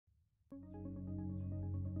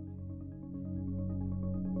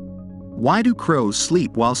Why do crows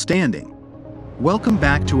sleep while standing? Welcome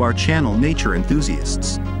back to our channel, Nature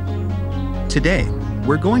Enthusiasts. Today,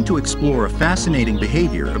 we're going to explore a fascinating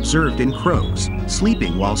behavior observed in crows,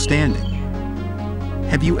 sleeping while standing.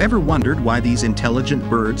 Have you ever wondered why these intelligent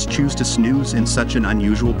birds choose to snooze in such an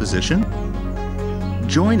unusual position?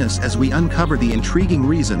 Join us as we uncover the intriguing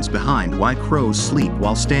reasons behind why crows sleep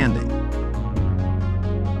while standing.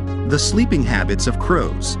 The sleeping habits of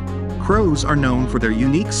crows. Crows are known for their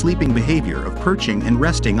unique sleeping behavior of perching and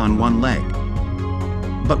resting on one leg.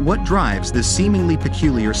 But what drives this seemingly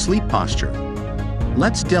peculiar sleep posture?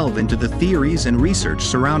 Let's delve into the theories and research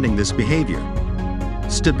surrounding this behavior.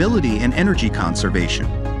 Stability and energy conservation.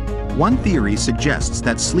 One theory suggests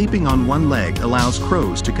that sleeping on one leg allows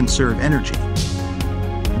crows to conserve energy.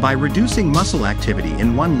 By reducing muscle activity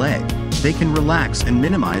in one leg, they can relax and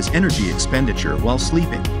minimize energy expenditure while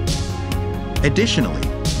sleeping. Additionally,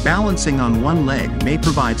 balancing on one leg may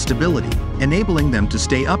provide stability, enabling them to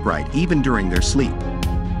stay upright even during their sleep.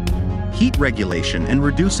 Heat regulation and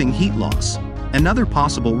reducing heat loss. Another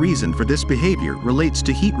possible reason for this behavior relates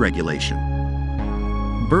to heat regulation.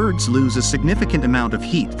 Birds lose a significant amount of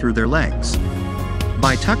heat through their legs.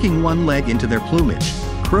 By tucking one leg into their plumage,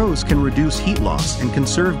 crows can reduce heat loss and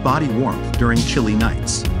conserve body warmth during chilly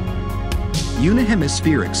nights.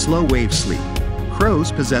 Unihemispheric slow-wave sleep.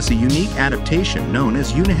 Crows possess a unique adaptation known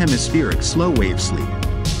as unihemispheric slow-wave sleep.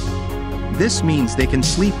 This means they can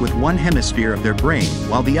sleep with one hemisphere of their brain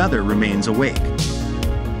while the other remains awake.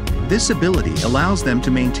 This ability allows them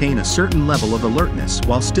to maintain a certain level of alertness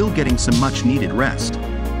while still getting some much-needed rest.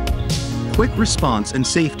 Quick response and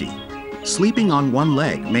safety. Sleeping on one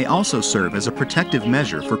leg may also serve as a protective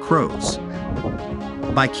measure for crows.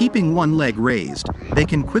 By keeping one leg raised, they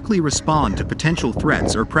can quickly respond to potential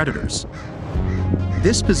threats or predators.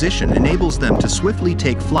 This position enables them to swiftly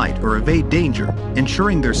take flight or evade danger,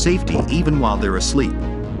 ensuring their safety even while they're asleep.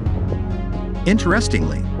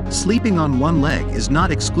 Interestingly, sleeping on one leg is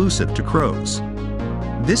not exclusive to crows.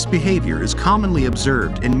 This behavior is commonly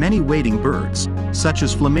observed in many wading birds, such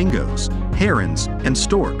as flamingos, herons, and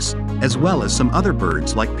storks, as well as some other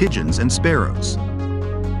birds like pigeons and sparrows.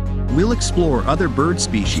 We'll explore other bird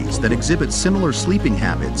species that exhibit similar sleeping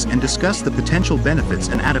habits and discuss the potential benefits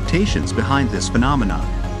and adaptations behind this phenomenon.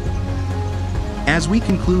 As we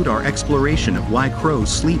conclude our exploration of why crows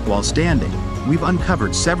sleep while standing, we've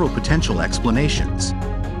uncovered several potential explanations.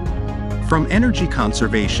 From energy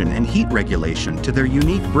conservation and heat regulation to their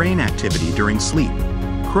unique brain activity during sleep,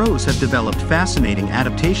 crows have developed fascinating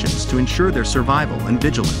adaptations to ensure their survival and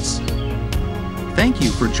vigilance. Thank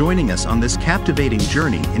you for joining us on this captivating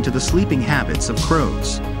journey into the sleeping habits of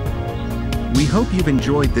crows. We hope you've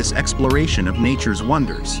enjoyed this exploration of nature's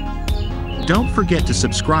wonders. Don't forget to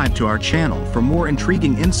subscribe to our channel for more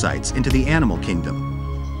intriguing insights into the animal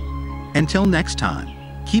kingdom. Until next time,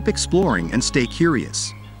 keep exploring and stay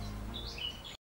curious.